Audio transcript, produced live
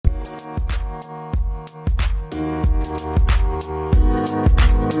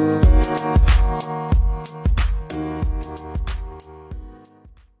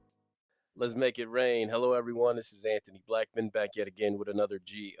Let's make it rain. Hello, everyone. This is Anthony Blackman back yet again with another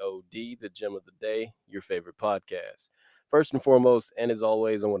GOD, the gem of the day, your favorite podcast. First and foremost, and as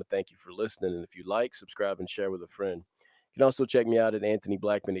always, I want to thank you for listening. And if you like, subscribe and share with a friend. You can also check me out at Anthony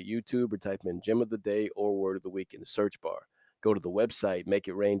Blackman at YouTube or type in Gem of the Day or Word of the Week in the search bar. Go to the website,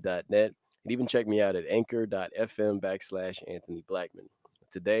 makeitrain.net, and even check me out at anchor.fm/Anthony Blackman.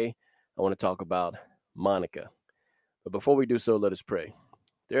 Today, I want to talk about Monica. But before we do so, let us pray.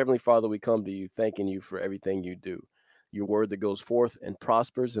 Dear Heavenly Father, we come to you thanking you for everything you do. Your word that goes forth and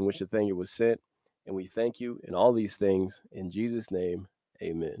prospers, in which the thing it was sent. And we thank you in all these things. In Jesus' name,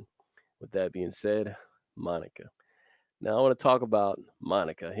 amen. With that being said, Monica. Now, I want to talk about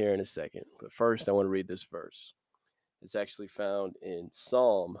Monica here in a second. But first, I want to read this verse. It's actually found in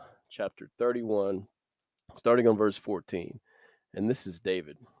Psalm chapter 31, starting on verse 14. And this is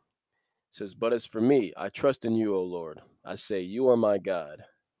David. It says, "But as for me, I trust in you, O Lord. I say, you are my God.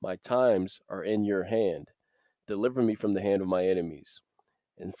 My times are in your hand. Deliver me from the hand of my enemies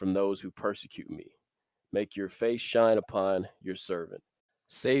and from those who persecute me. Make your face shine upon your servant.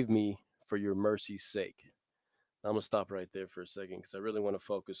 Save me for your mercy's sake." I'm going to stop right there for a second because I really want to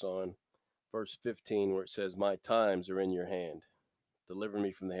focus on verse 15 where it says, "My times are in your hand. Deliver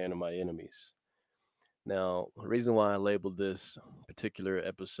me from the hand of my enemies." Now, the reason why I labeled this particular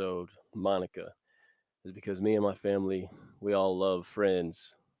episode Monica is because me and my family, we all love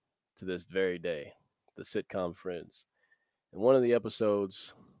Friends to this very day, the sitcom Friends. In one of the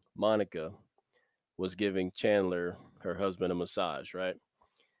episodes, Monica was giving Chandler, her husband, a massage, right?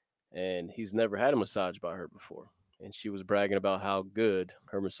 And he's never had a massage by her before. And she was bragging about how good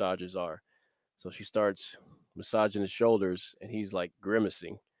her massages are. So she starts massaging his shoulders, and he's like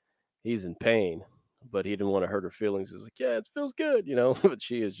grimacing. He's in pain, but he didn't want to hurt her feelings. He's like, "Yeah, it feels good, but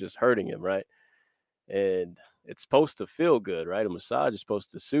she is just hurting him, right? And it's supposed to feel good, right? A massage is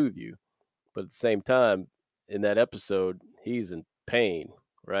supposed to soothe you. But at the same time, in that episode, he's in pain,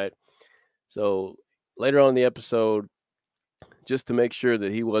 right? So later on in the episode, just to make sure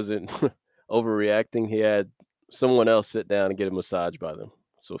that he wasn't overreacting, he had someone else sit down and get a massage by them.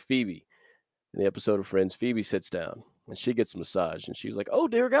 So Phoebe, in the episode of Friends, Phoebe sits down and she gets a massage, and she's like, "Oh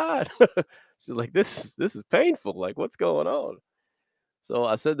dear God," she's like, "This is painful. Like, what's going on?" So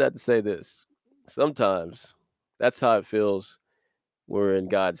I said that to say this: sometimes that's how it feels. We're in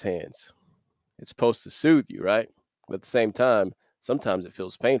God's hands. It's supposed to soothe you, right? But at the same time, sometimes it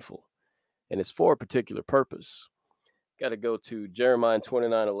feels painful, and it's for a particular purpose. Got to go to Jeremiah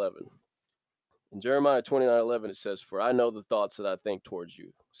 29:11. In Jeremiah 29:11, it says, "For I know the thoughts that I think towards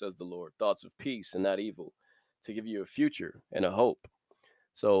you, says the Lord, thoughts of peace and not evil, to give you a future and a hope."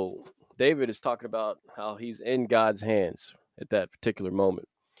 So David is talking about how he's in God's hands at that particular moment.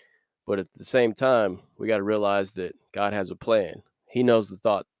 But at the same time, we got to realize that God has a plan. He knows the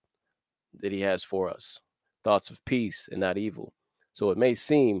thought that he has for us, thoughts of peace and not evil. So it may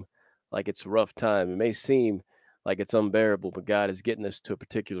seem like it's a rough time. It may seem like it's unbearable, but God is getting us to a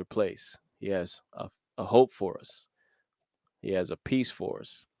particular place. He has a hope for us. He has a peace for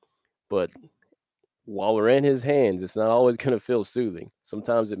us. But while we're in his hands, it's not always going to feel soothing.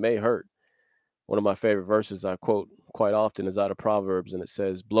 Sometimes it may hurt. One of my favorite verses I quote quite often is out of Proverbs, and it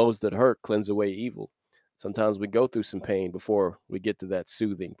says, "Blows that hurt cleanse away evil." Sometimes we go through some pain before we get to that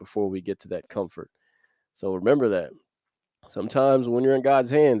soothing, before we get to that comfort. So remember that. Sometimes when you're in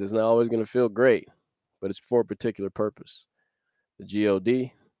God's hands, it's not always going to feel great, but it's for a particular purpose. The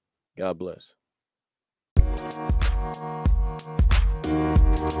GOD, God bless.